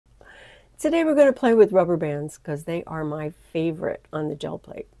Today we're going to play with rubber bands because they are my favorite on the gel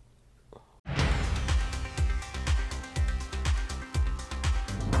plate.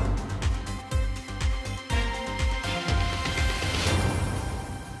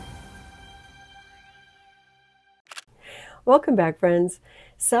 Welcome back, friends.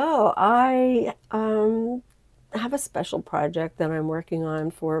 So I have a special project that I'm working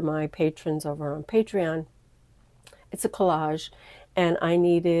on for my patrons over on Patreon. It's a collage, and I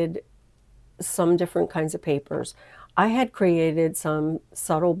needed some different kinds of papers. I had created some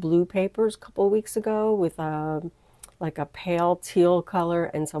subtle blue papers a couple of weeks ago with like a pale teal color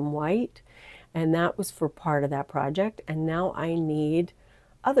and some white, and that was for part of that project. And now I need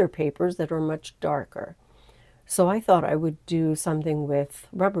other papers that are much darker. So I thought I would do something with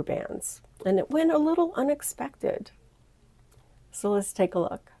rubber bands, and it went a little unexpected. So let's take a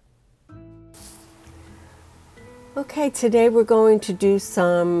look. Okay, today we're going to do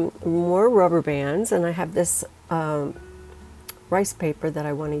some more rubber bands, and I have this rice paper that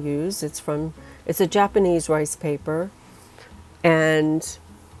I want to use. It's a Japanese rice paper, and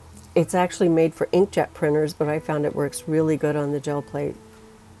it's actually made for inkjet printers, but I found it works really good on the gel plate.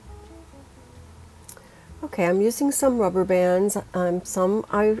 Okay, I'm using some rubber bands. Some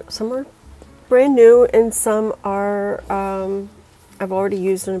are brand new, and some are I've already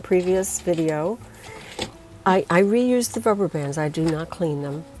used in a previous video. I reuse the rubber bands. I do not clean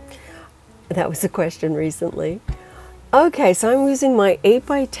them. That was a question recently. Okay, so I'm using my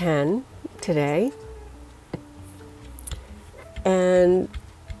 8x10 today. And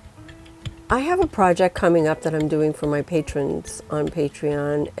I have a project coming up that I'm doing for my patrons on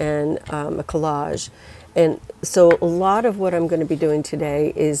Patreon, and a collage. And so a lot of what I'm going to be doing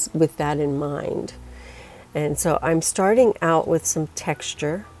today is with that in mind. And so I'm starting out with some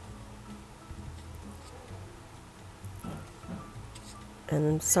texture. And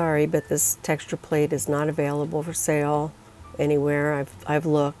I'm sorry, but this texture plate is not available for sale anywhere. I've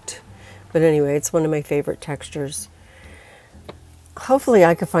looked. But anyway, it's one of my favorite textures. Hopefully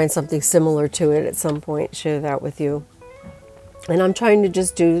I could find something similar to it at some point, share that with you. And I'm trying to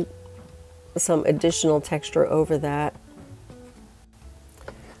just do some additional texture over that.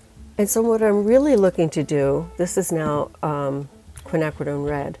 And so what I'm really looking to do, this is now quinacridone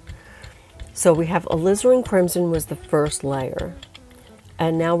red. So we have alizarin crimson was the first layer.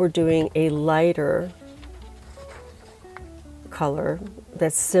 And now we're doing a lighter color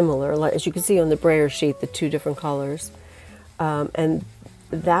that's similar, as you can see on the Brayer sheet, the two different colors. And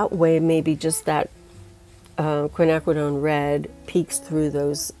that way maybe just that quinacridone red peeks through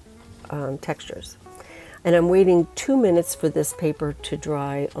those textures. And I'm waiting 2 minutes for this paper to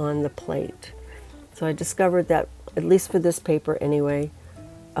dry on the plate. So I discovered that, at least for this paper anyway,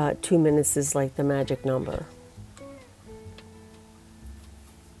 2 minutes is like the magic number.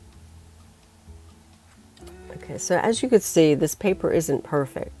 Okay, so as you can see, this paper isn't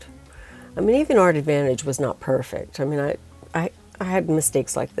perfect. I mean, even Art Advantage was not perfect. I mean, I had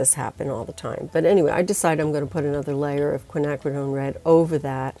mistakes like this happen all the time. But anyway, I decided I'm going to put another layer of quinacridone red over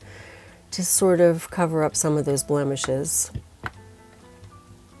that to sort of cover up some of those blemishes. So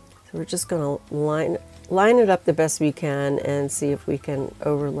we're just going to line it up the best we can and see if we can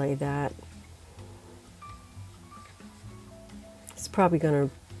overlay that. It's probably going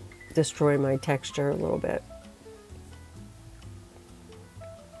to destroy my texture a little bit.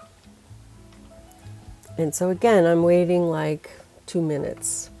 And so again, I'm waiting like 2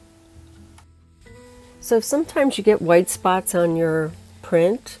 minutes. So if sometimes you get white spots on your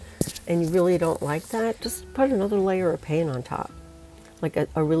print and you really don't like that, just put another layer of paint on top, like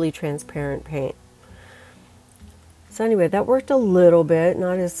a really transparent paint. So anyway, that worked a little bit,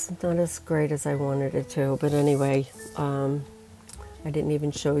 not as great as I wanted it to, but anyway, I didn't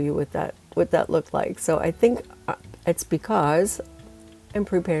even show you what that looked like. So I think it's because I'm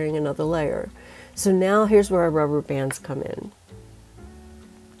preparing another layer. So now here's where our rubber bands come in.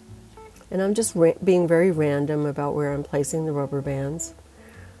 And I'm just being very random about where I'm placing the rubber bands.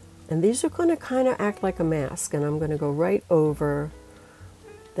 And these are going to kind of act like a mask, and I'm going to go right over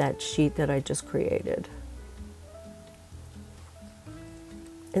that sheet that I just created.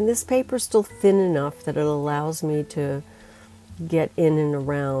 And this paper is still thin enough that it allows me to get in and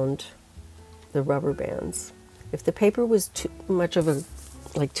around the rubber bands. If the paper was too much of a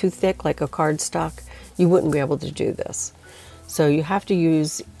too thick, like a cardstock, you wouldn't be able to do this. So you have to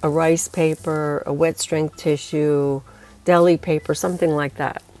use a rice paper, a wet strength tissue, deli paper, something like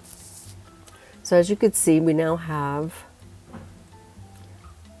that. So as you can see, we now have,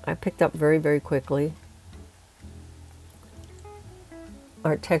 I picked up very, very quickly.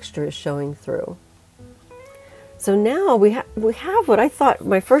 Our texture is showing through. So now we have what I thought,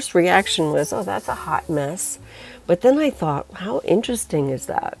 my first reaction was, oh, that's a hot mess. But then I thought, how interesting is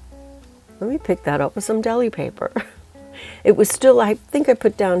that? Let me pick that up with some deli paper. It was still, I think I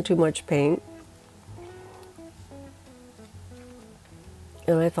put down too much paint.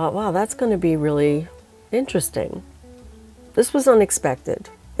 And I thought, wow, that's going to be really interesting. This was unexpected.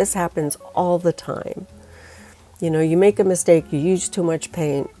 This happens all the time. You know, you make a mistake, you use too much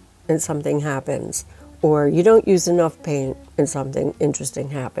paint, and something happens. Or you don't use enough paint and something interesting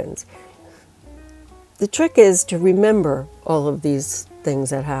happens. The trick is to remember all of these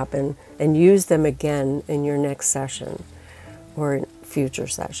things that happen and use them again in your next session or in future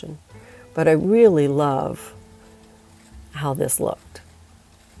session. But I really love how this looked.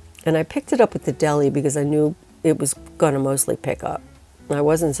 And I picked it up with the deli because I knew it was going to mostly pick up. I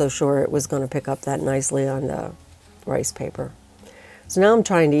wasn't so sure it was going to pick up that nicely on the rice paper. So now I'm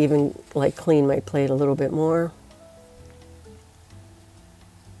trying to even like clean my plate a little bit more.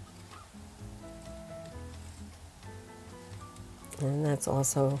 And that's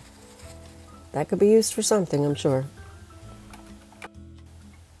also, that could be used for something, I'm sure.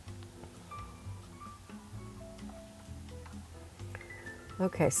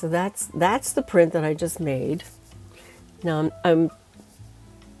 Okay, so that's the print that I just made. Now I'm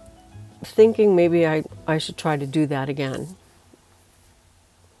thinking maybe I should try to do that again.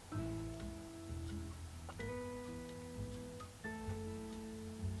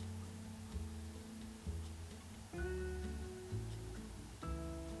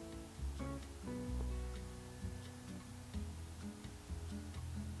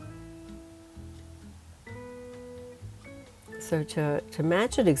 So to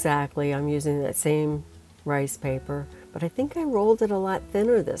match it exactly, I'm using that same rice paper, but I think I rolled it a lot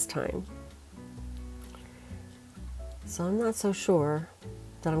thinner this time. So I'm not so sure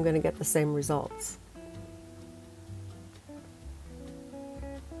that I'm going to get the same results.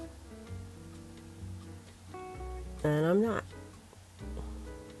 And I'm not.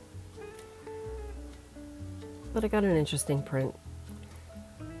 But I got an interesting print.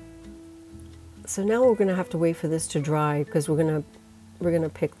 So now we're going to have to wait for this to dry because we're going to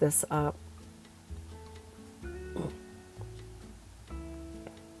pick this up.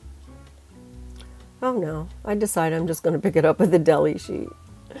 Oh no, I decided I'm just going to pick it up with a deli sheet.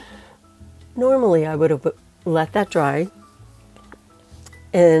 Normally I would have let that dry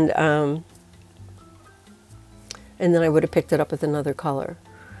and then I would have picked it up with another color.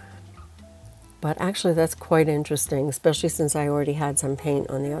 But actually that's quite interesting, especially since I already had some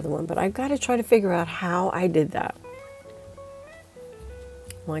paint on the other one. But I've got to try to figure out how I did that.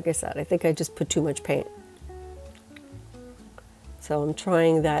 Like I said, I think I just put too much paint. So I'm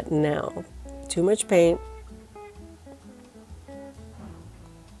trying that now. Too much paint.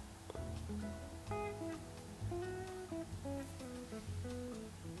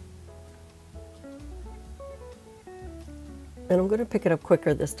 And I'm going to pick it up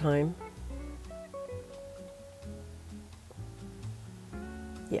quicker this time.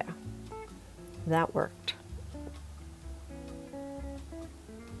 Yeah, that worked.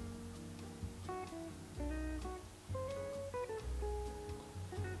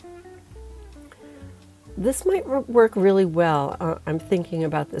 This might work really well. I'm thinking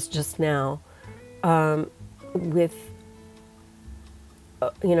about this just now with,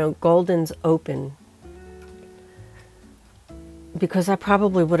 you know, Golden's Open, because I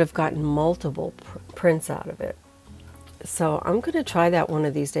probably would have gotten multiple prints out of it. So I'm going to try that one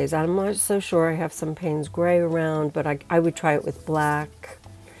of these days. I'm not so sure. I have some Payne's Gray around, but I would try it with black.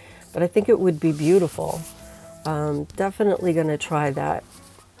 But I think it would be beautiful. Definitely going to try that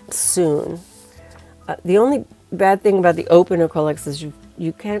soon. The only bad thing about the open acrylics is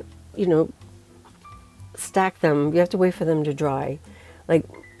you can't, you know, stack them. You have to wait for them to dry. Like,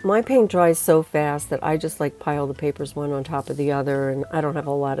 my paint dries so fast that I just like pile the papers one on top of the other, and I don't have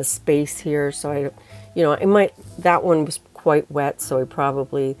a lot of space here, so you know, that one was quite wet, so I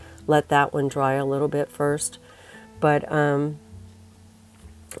probably let that one dry a little bit first. But I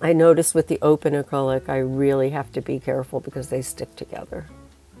noticed with the open acrylic, I really have to be careful because they stick together.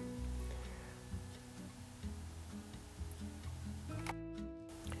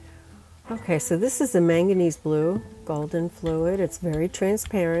 Okay, so this is a manganese blue golden fluid. It's very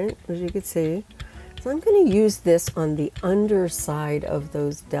transparent, as you can see. So I'm going to use this on the underside of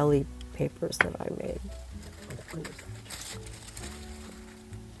those deli papers that I made.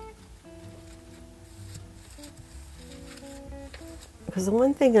 Because the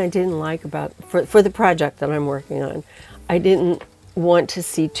one thing I didn't like about, for the project that I'm working on, I didn't want to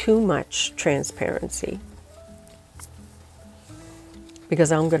see too much transparency,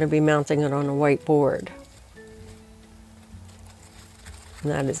 because I'm going to be mounting it on a white board.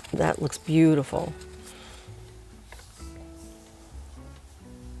 And that looks beautiful.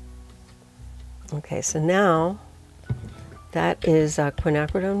 Okay, so now that is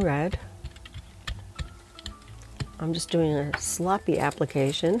quinacridone red. I'm just doing a sloppy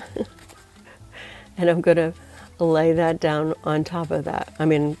application and I'm going to lay that down on top of that,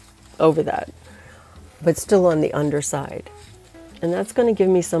 over that, but still on the underside. And that's going to give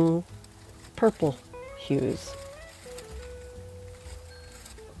me some purple hues.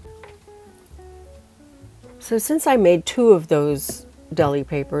 So since I made 2 of those deli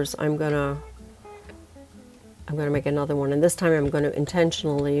papers, I'm gonna make another one, and this time I'm going to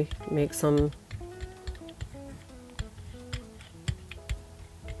intentionally make some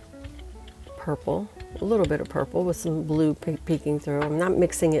purple, a little bit of purple with some blue peeking through. I'm not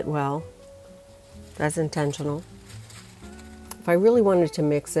mixing it well. That's intentional. If I really wanted to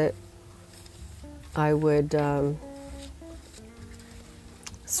mix it, I would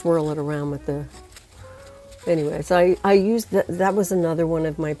swirl it around with the... Anyways, I used that was another one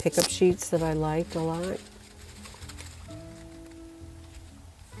of my pickup sheets that I liked a lot.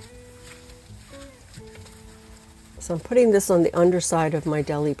 So I'm putting this on the underside of my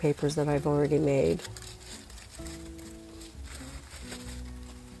deli papers that I've already made.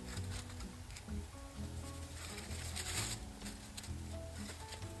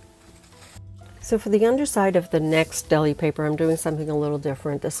 So for the underside of the next deli paper, I'm doing something a little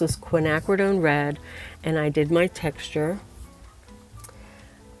different. This is quinacridone red, and I did my texture.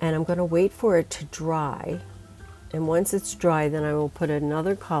 And I'm going to wait for it to dry. And once it's dry, then I will put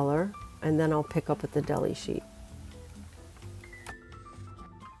another color, and then I'll pick up with the deli sheet.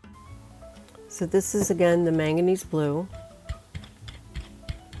 So this is again the manganese blue.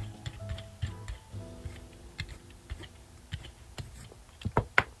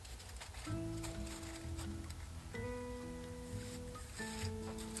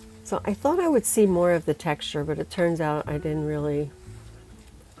 So I thought I would see more of the texture, but it turns out I didn't really,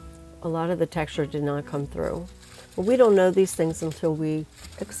 a lot of the texture did not come through. But we don't know these things until we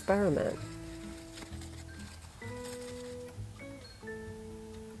experiment.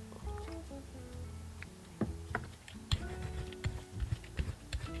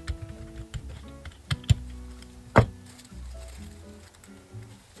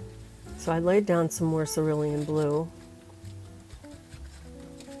 So I laid down some more cerulean blue.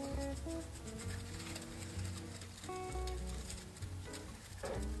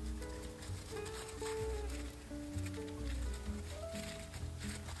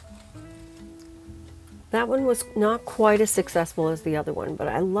 That one was not quite as successful as the other one, but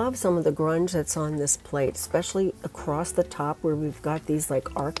I love some of the grunge that's on this plate, especially across the top where we've got these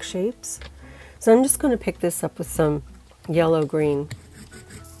like arc shapes. So I'm just going to pick this up with some yellow-green.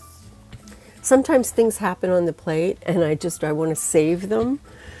 Sometimes things happen on the plate and I want to save them,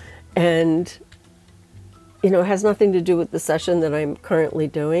 and you know, it has nothing to do with the session that I'm currently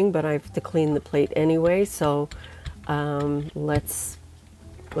doing, but I have to clean the plate anyway, so let's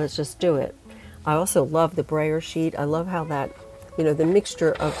just do it. I also love the Brayer sheet. I love how that, you know, the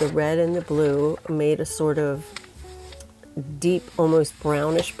mixture of the red and the blue made a sort of deep, almost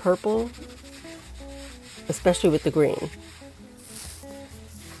brownish purple, especially with the green.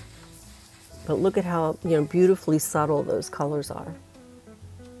 But look at how, you know, beautifully subtle those colors are.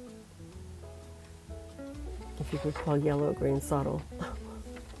 If you could call yellow-green subtle.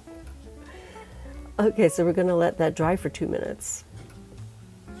 Okay, so we're going to let that dry for 2 minutes.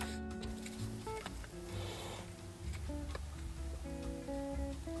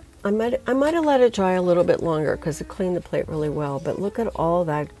 I might have let it dry a little bit longer because it cleaned the plate really well, but look at all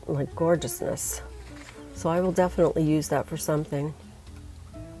that like gorgeousness. So I will definitely use that for something.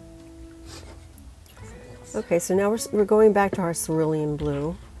 Okay, so now we're going back to our cerulean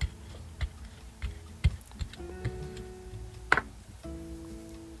blue.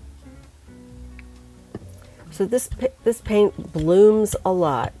 So this paint blooms a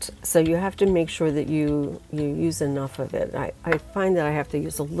lot, so you have to make sure that you use enough of it. I find that I have to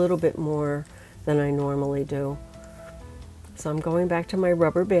use a little bit more than I normally do. So I'm going back to my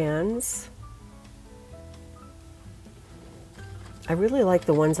rubber bands. I really like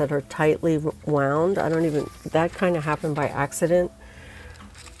the ones that are tightly wound. That kind of happened by accident.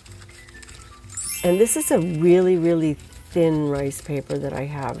 And this is a really, really thin rice paper that I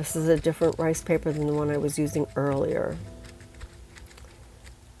have. This is a different rice paper than the one I was using earlier.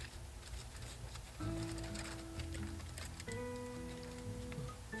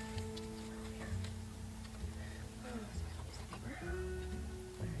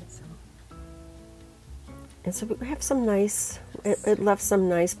 And so we have some nice, it left some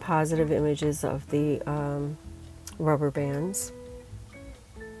nice positive images of the rubber bands.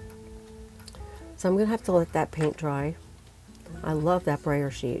 So I'm going to have to let that paint dry. I love that Brayer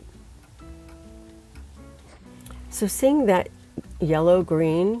sheet. So seeing that yellow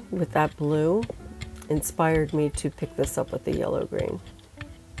green with that blue inspired me to pick this up with the yellow green.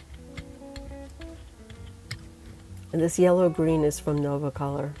 And this yellow green is from Nova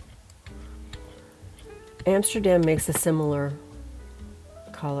Color. Amsterdam makes a similar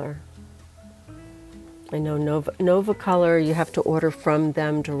color. I know Nova Color, you have to order from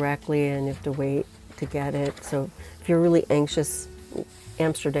them directly and you have to wait to get it. So if you're really anxious,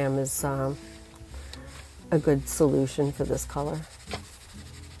 Amsterdam is a good solution for this color.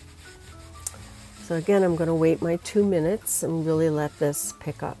 So again, I'm going to wait my 2 minutes and really let this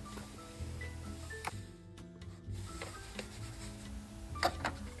pick up.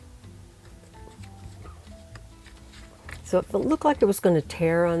 So it looked like it was going to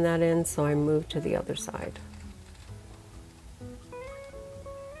tear on that end, so I moved to the other side.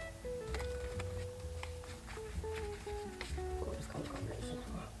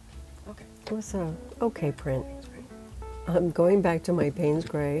 It was a okay print. I'm going back to my Payne's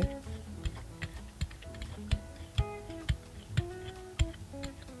Gray.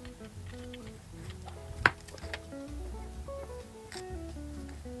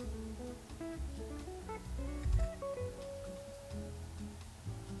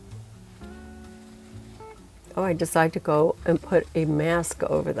 Oh, I decided to go and put a mask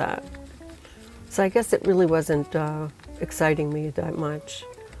over that. So I guess it really wasn't exciting me that much.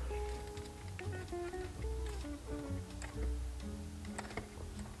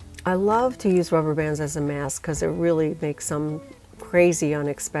 I love to use rubber bands as a mask because it really makes some crazy,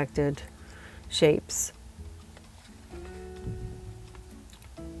 unexpected shapes.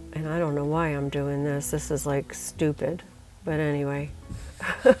 And I don't know why I'm doing this. This is like stupid. But anyway.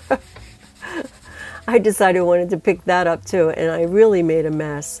 I decided I wanted to pick that up too, and I really made a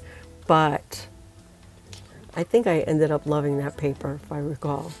mess. But I think I ended up loving that paper, if I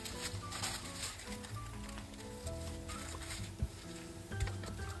recall.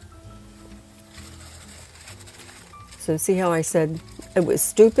 So see how I said it was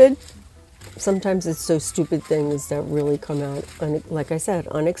stupid? Sometimes it's those stupid things that really come out, like I said,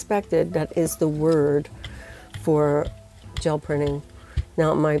 unexpected. That is the word for gel printing.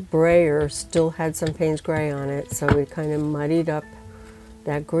 Now my Brayer still had some Payne's Gray on it, so it kind of muddied up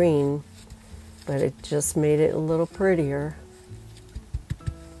that green, but it just made it a little prettier.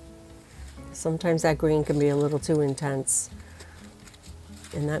 Sometimes that green can be a little too intense,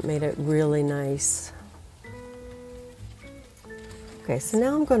 and that made it really nice. Okay, so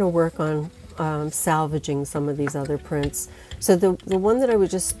now I'm going to work on salvaging some of these other prints. So the one that I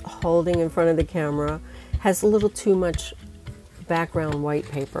was just holding in front of the camera has a little too much background white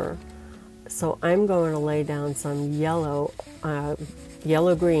paper. So I'm going to lay down some yellow,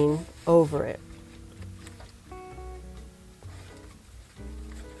 yellow-green over it.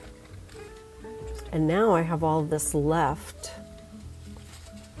 And now I have all this left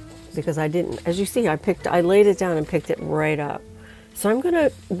because I didn't, as you see, I laid it down and picked it right up. So I'm gonna,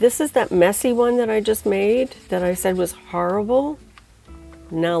 this is that messy one that I just made that I said was horrible.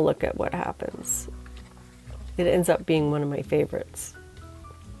 Now look at what happens. It ends up being one of my favorites.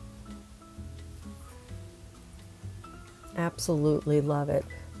 Absolutely love it.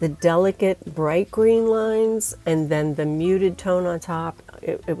 The delicate bright green lines and then the muted tone on top,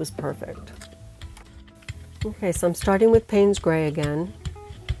 it was perfect. Okay, so I'm starting with Payne's Gray again.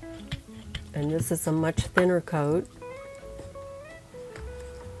 And this is a much thinner coat.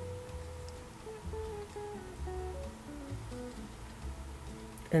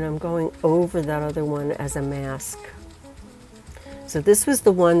 And I'm going over that other one as a mask. So this was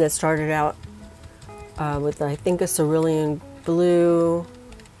the one that started out with, I think, a cerulean blue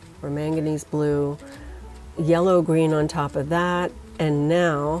or manganese blue, yellow green on top of that, and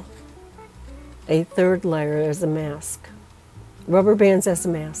now a third layer as a mask. Rubber bands as a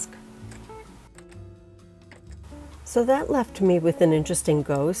mask. So that left me with an interesting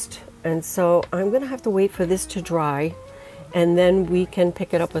ghost, and so I'm going to have to wait for this to dry, and then we can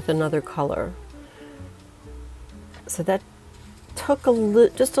pick it up with another color. So that took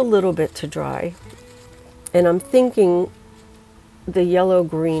just a little bit to dry, and I'm thinking the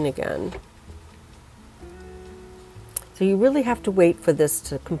yellow-green again. So you really have to wait for this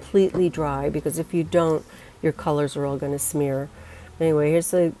to completely dry, because if you don't, your colors are all going to smear. Anyway,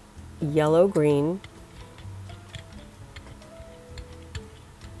 here's the yellow-green.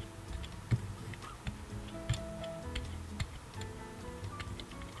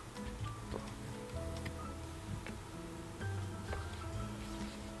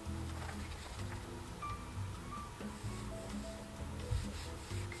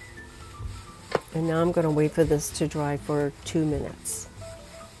 And now I'm going to wait for this to dry for 2 minutes.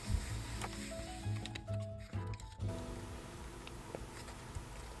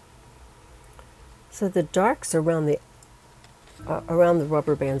 So the darks around the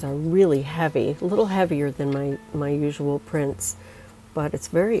rubber bands are really heavy, a little heavier than my usual prints, but it's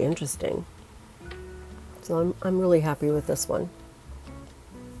very interesting. So I'm really happy with this one.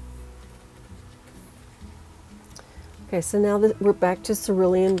 Okay, so now that we're back to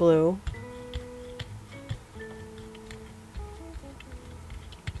cerulean blue.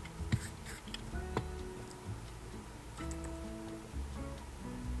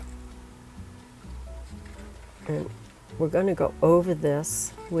 And we're going to go over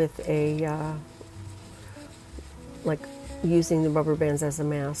this with a, like using the rubber bands as a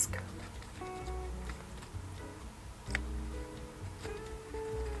mask.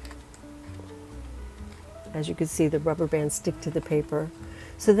 As you can see, the rubber bands stick to the paper.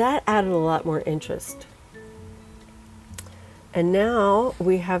 So that added a lot more interest. And now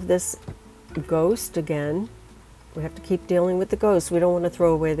we have this ghost again. We have to keep dealing with the ghost. We don't want to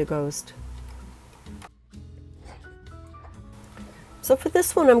throw away the ghost. So for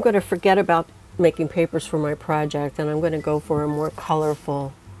this one, I'm going to forget about making papers for my project, and I'm going to go for a more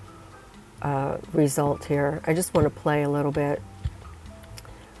colorful result here. I just want to play a little bit.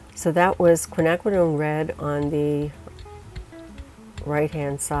 So that was quinacridone red on the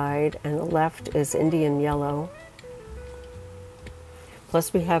right-hand side, and the left is Indian yellow.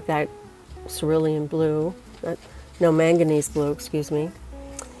 Plus we have that cerulean blue, no, manganese blue, excuse me.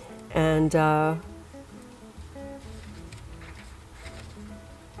 And so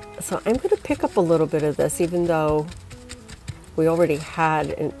I'm going to pick up a little bit of this, even though we already had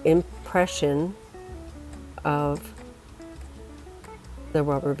an impression of the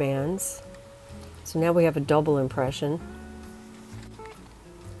rubber bands. So now we have a double impression.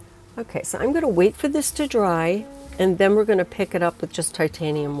 Okay, so I'm going to wait for this to dry, and then we're going to pick it up with just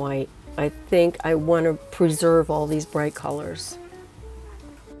titanium white. I think I want to preserve all these bright colors.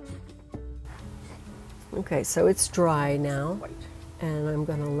 Okay, so it's dry now, and I'm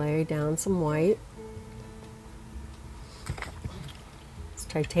going to lay down some white. It's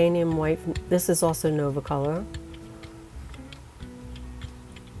titanium white. This is also Nova color.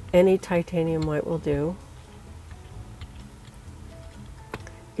 Any titanium white will do.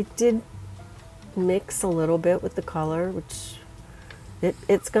 It did mix a little bit with the color, which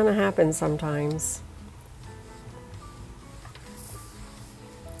it's going to happen sometimes.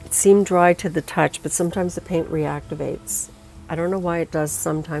 It seemed dry to the touch, but sometimes the paint reactivates. I don't know why it does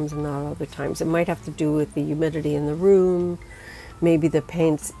sometimes and not other times. It might have to do with the humidity in the room. Maybe the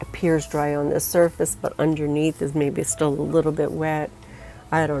paint appears dry on the surface, but underneath is maybe still a little bit wet.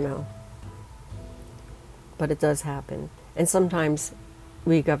 I don't know, but it does happen. And sometimes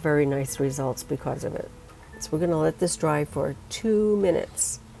we got very nice results because of it. So we're going to let this dry for 2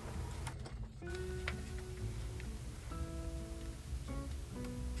 minutes.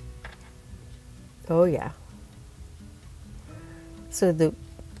 Oh yeah. So the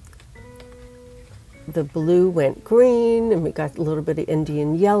blue went green, and we got a little bit of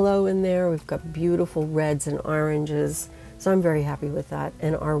Indian yellow in there. We've got beautiful reds and oranges. So I'm very happy with that.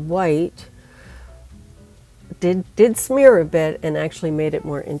 And our white did smear a bit and actually made it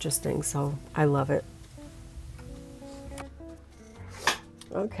more interesting. So I love it.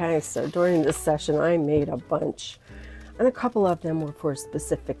 Okay, so during this session, I made a bunch, and a couple of them were for a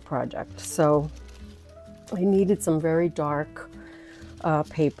specific project. So I needed some very dark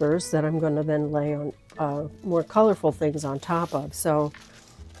papers that I'm going to then lay on more colorful things on top of. So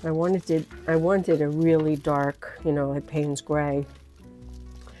I wanted a really dark, you know, like Payne's gray,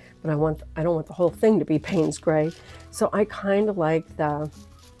 but I don't want the whole thing to be Payne's gray. So I kind of like the,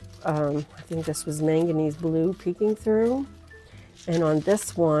 I think this was manganese blue peeking through. And on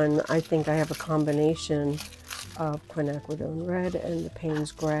this one, I think I have a combination of quinacridone red and the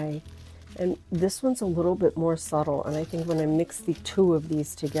Payne's gray. And this one's a little bit more subtle, and I think when I mix the two of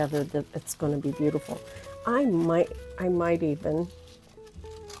these together, that it's going to be beautiful. I might even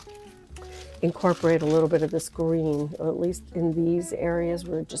incorporate a little bit of this green, or at least in these areas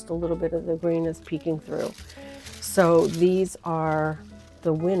where just a little bit of the green is peeking through. So these are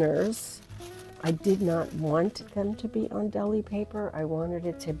the winners. I did not want them to be on deli paper. I wanted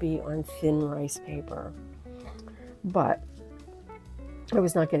it to be on thin rice paper, but I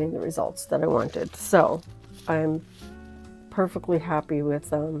was not getting the results that I wanted. So I'm perfectly happy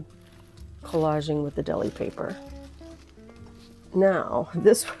with collaging with the deli paper. Now,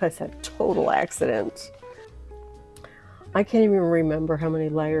 this was a total accident. I can't even remember how many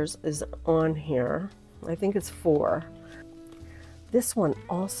layers is on here. I think it's 4. This one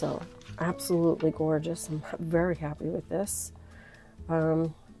also absolutely gorgeous. I'm very happy with this. I,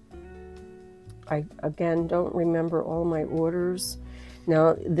 again, don't remember all my orders.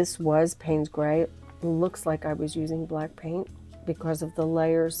 Now, this was Payne's Gray. It looks like I was using black paint because of the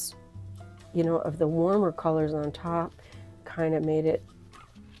layers, you know, of the warmer colors on top, kind of made it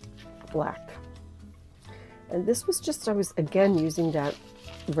black. And this was just, I was again using that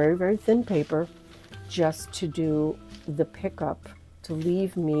very, very thin paper just to do the pickup, to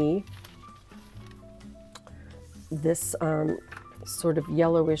leave me this sort of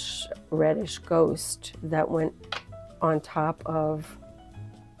yellowish, reddish ghost that went on top of,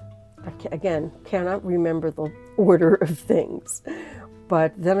 again, cannot remember the order of things.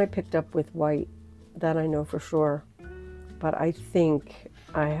 But then I picked up with white, that I know for sure. But I think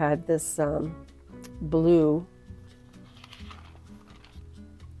I had this blue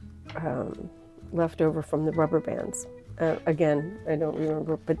left over from the rubber bands. Again, I don't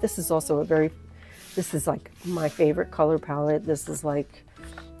remember, but this is also a very, this is like my favorite color palette. This is like,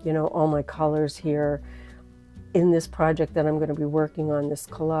 you know, all my colors here. In this project that I'm going to be working on, this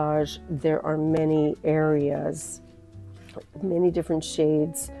collage, there are many areas, many different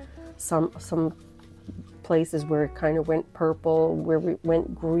shades, some places where it kind of went purple, where we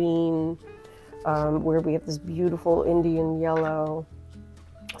went green, where we have this beautiful Indian yellow.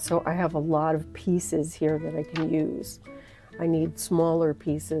 So I have a lot of pieces here that I can use. I need smaller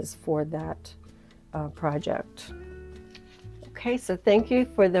pieces for that project. Okay, so thank you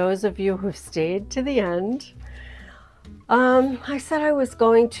for those of you who've stayed to the end. I said I was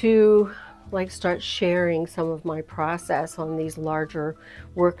going to start sharing some of my process on these larger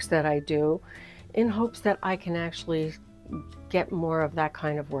works that I do, in hopes that I can actually get more of that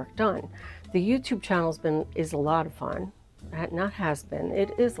kind of work done. The YouTube channel is a lot of fun. Not has been,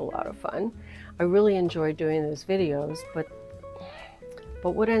 it is a lot of fun. I really enjoy doing those videos, but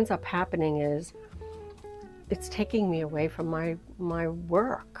what ends up happening is it's taking me away from my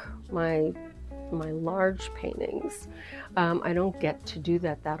work, my large paintings. I don't get to do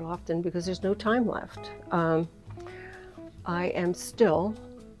that often because there's no time left. I am still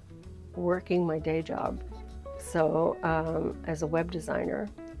working my day job. So as a web designer,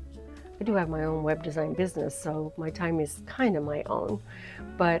 I do have my own web design business, so my time is kind of my own,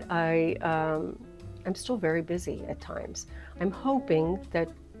 but I'm still very busy at times. I'm hoping that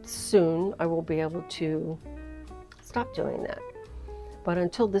soon I will be able to stop doing that. But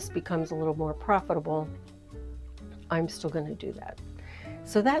until this becomes a little more profitable, I'm still going to do that.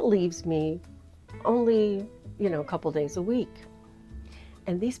 So that leaves me only, a couple days a week.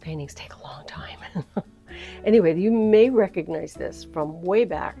 And these paintings take a long time. Anyway, you may recognize this from way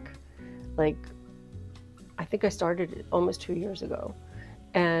back. I think I started it almost 2 years ago.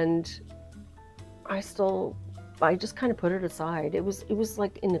 And I just kind of put it aside. It was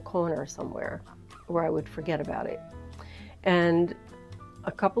like in the corner somewhere where I would forget about it. And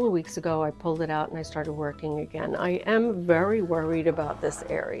a couple of weeks ago, I pulled it out and I started working again. I am very worried about this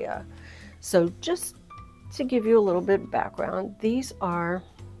area. So just to give you a little bit of background, these are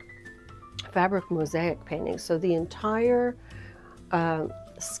fabric mosaic paintings. So the entire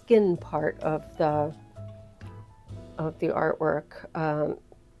skin part of the artwork,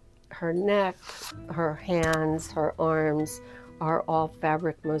 her neck, her hands, her arms are all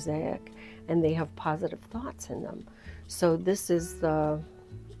fabric mosaic, and they have positive thoughts in them. So this is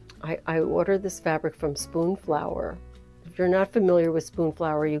I ordered this fabric from Spoonflower. If you're not familiar with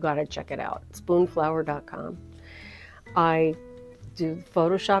Spoonflower, you got to check it out. Spoonflower.com. I do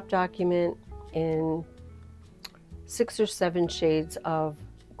Photoshop document in 6 or 7 shades of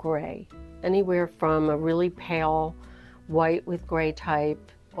gray, anywhere from a really pale white with gray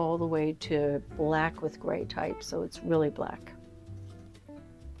type all the way to black with gray type, so it's really black.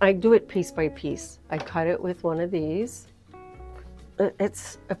 I do it piece by piece. I cut it with one of these.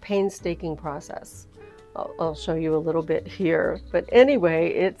 It's a painstaking process. I'll show you a little bit here, but anyway,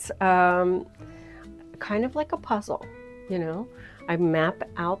 it's kind of like a puzzle, I map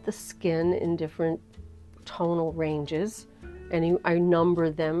out the skin in different tonal ranges, and I number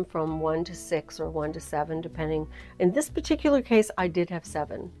them from 1 to 6 or 1 to 7, depending. In this particular case, I did have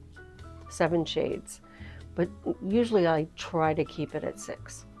 7 shades, but usually I try to keep it at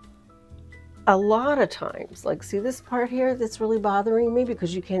 6. A lot of times, see this part here that's really bothering me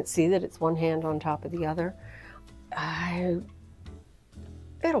because you can't see that it's one hand on top of the other.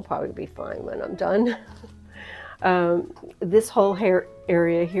 It'll probably be fine when I'm done. This whole hair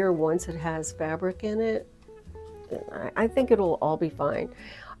area here, once it has fabric in it, I think it'll all be fine.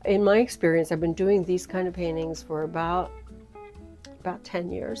 In my experience, I've been doing these kind of paintings for about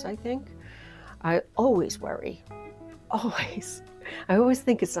 10 years, I think. I always worry, always. I always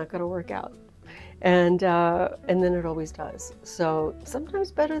think it's not going to work out. And then it always does. So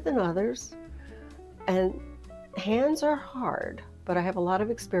sometimes better than others. And hands are hard, but I have a lot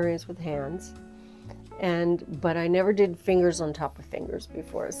of experience with hands. But I never did fingers on top of fingers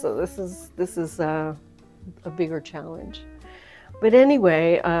before, so this is a bigger challenge. But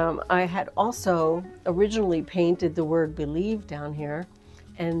anyway, I had also originally painted the word believe down here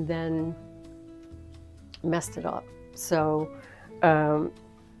and then messed it up. So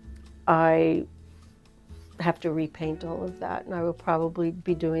I have to repaint all of that, and I will probably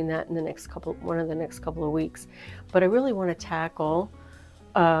be doing that in the next one of the next couple of weeks. But I really want to tackle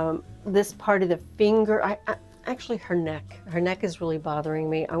this part of the finger. Actually, her neck is really bothering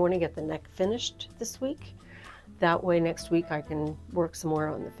me. I want to get the neck finished this week. That way next week I can work some more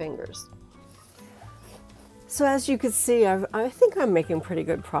on the fingers. So as you can see, I think I'm making pretty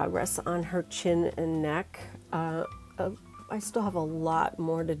good progress on her chin and neck. I still have a lot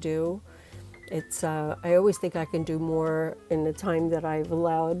more to do. I always think I can do more in the time that I've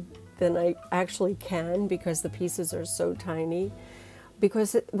allowed than I actually can, because the pieces are so tiny.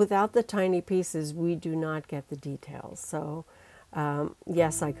 Because without the tiny pieces, we do not get the details. So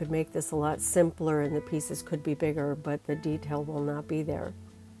yes, I could make this a lot simpler and the pieces could be bigger, but the detail will not be there.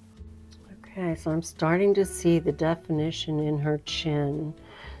 Okay, so I'm starting to see the definition in her chin.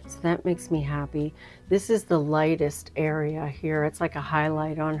 So that makes me happy. This is the lightest area here. It's like a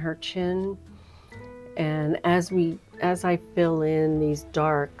highlight on her chin. And as I fill in these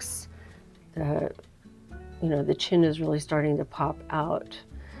darks, the chin is really starting to pop out.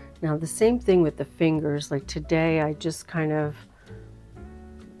 Now the same thing with the fingers. Like today I just kind of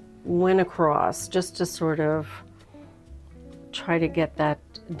went across just to sort of try to get that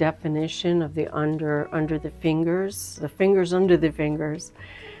definition of the under the fingers under the fingers.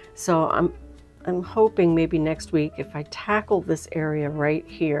 So I'm hoping maybe next week, if I tackle this area right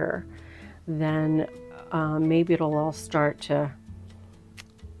here, then maybe it'll all start to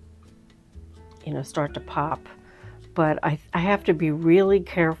pop. But I have to be really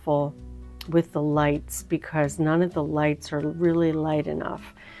careful with the lights, because none of the lights are really light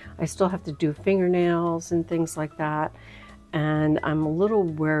enough. I still have to do fingernails and things like that, and I'm a little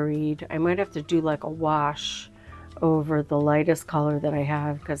worried. I might have to do like a wash over the lightest color that I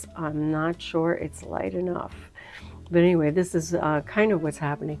have, because I'm not sure it's light enough. But anyway, this is kind of what's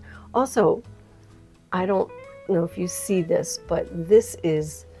happening. Also, I don't know if you see this, but this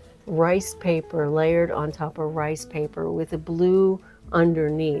is rice paper layered on top of rice paper with a blue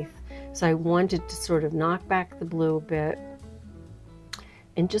underneath. So I wanted to sort of knock back the blue a bit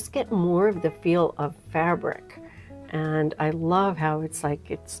and just get more of the feel of fabric. And I love how it's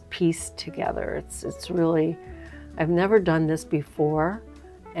like it's pieced together. It's really, I've never done this before,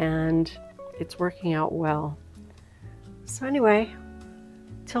 and it's working out well. So anyway,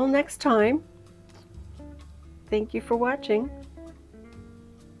 till next time, thank you for watching.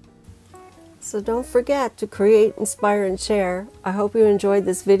 So don't forget to create, inspire, and share. I hope you enjoyed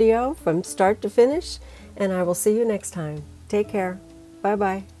this video from start to finish, and I will see you next time. Take care.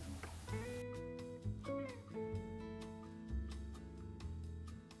 Bye-bye.